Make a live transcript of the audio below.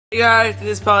Hey guys, this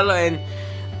is Paolo and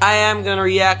I am gonna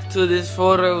react to these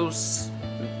photos.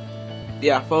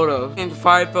 Yeah, photos. And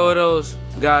 5 photos,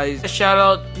 guys. Shout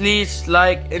out, please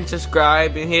like and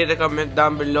subscribe and hit the comment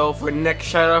down below for next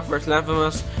shout out for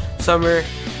slamfamers summer.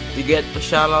 You get the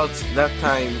shout outs that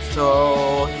time.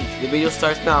 So the video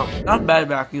starts now. Not bad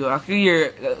back you. Actually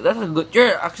you're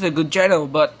actually a good channel,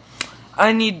 but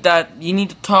I need that. You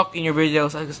need to talk in your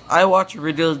videos. Because I watch your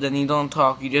videos, then you don't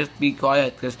talk. You just be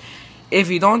quiet. Because if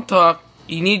you don't talk,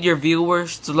 you need your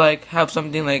viewers to like have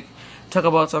something like talk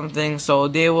about something, so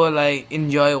they will like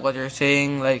enjoy what you're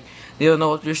saying. Like they will know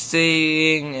what you're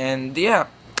saying, and yeah,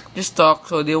 just talk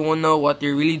so they won't know what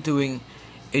you're really doing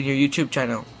in your YouTube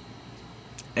channel.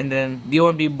 And then you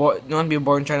won't be bored. You won't be a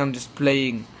boring channel just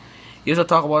playing. You also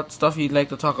talk about stuff you'd like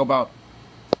to talk about.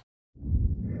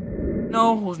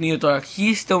 No, who's new to talk?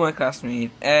 He's still my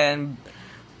classmate, and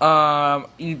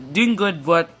he's doing good.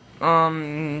 But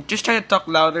just try to talk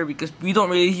louder because we don't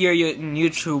really hear you in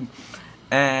YouTube.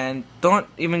 And don't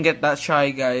even get that shy,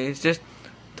 guys. Just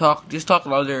talk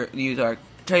louder. You talk.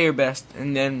 Try your best,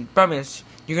 and then promise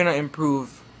you're gonna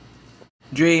improve.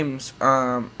 Dreams.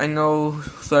 I know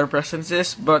star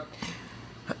presences, but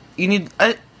you need.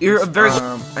 You're a very.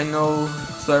 I know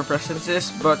star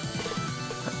presences, but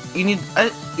you need.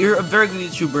 You're a very good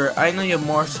YouTuber. I know you have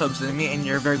more subs than me, and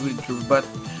you're a very good YouTuber. But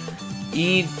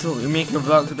you need to make your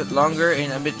vlogs a bit longer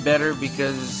and a bit better,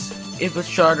 because if it's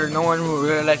shorter, no one will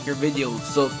really like your videos.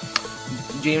 So,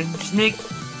 James, just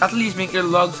at least make your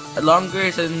vlogs longer.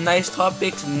 So nice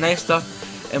topics, nice stuff,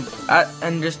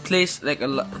 and just place like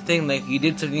a thing like you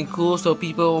did something cool, so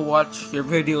people will watch your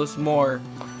videos more.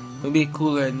 It'll be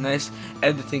cooler and nice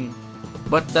editing.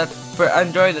 But that for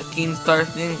Android, the Keemstar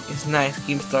thing is nice.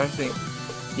 Keemstar thing,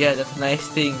 yeah, that's a nice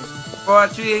thing. For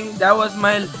watching, that was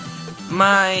my.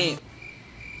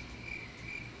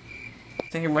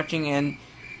 Thank you for watching, and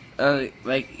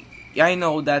like I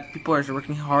know that people are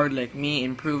working hard like me,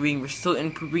 improving. We're still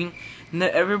improving.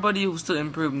 Not everybody will still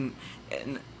improve,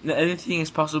 and anything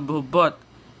is possible. But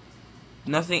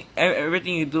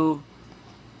everything you do,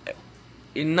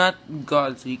 you're not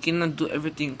God, so you cannot do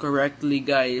everything correctly,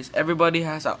 guys. Everybody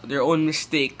has their own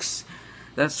mistakes.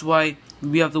 That's why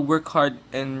we have to work hard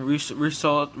and I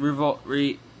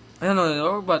don't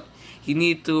know, but you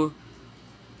need to.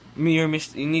 You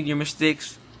need your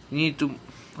mistakes. You need to.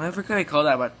 I forgot I call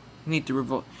that, but you need to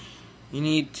revolt. You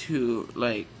need to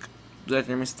like do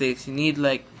your mistakes. You need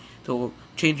like to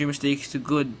change your mistakes to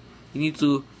good. You need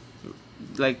to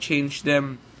like change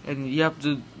them, and you have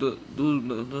to do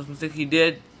those mistakes you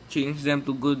did. Change them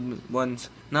to good ones,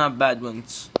 not bad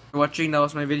ones. For watching, that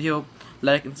was my video.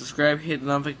 Like and subscribe, hit the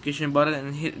notification button,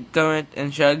 and hit comment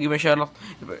and share. Give me a shout out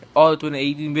for all the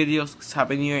 2018 videos. It's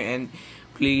Happy New Year, and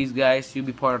please, guys, you'll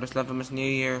be part of the slamfamers New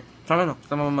Year.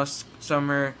 Slamfamers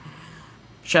Summer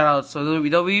shoutouts. So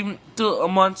that'll be 2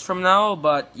 months from now,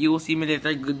 but you will see me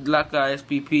later. Good luck, guys.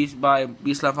 Peace. Bye.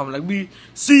 Be slamfam like me.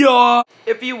 See ya.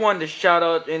 If you want a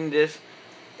shoutout in the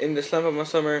slamfamers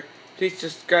Summer, please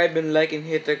subscribe and like and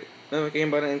hit the notification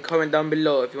button and comment down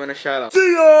below if you want a shoutout.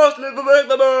 See ya,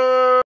 slamfamers.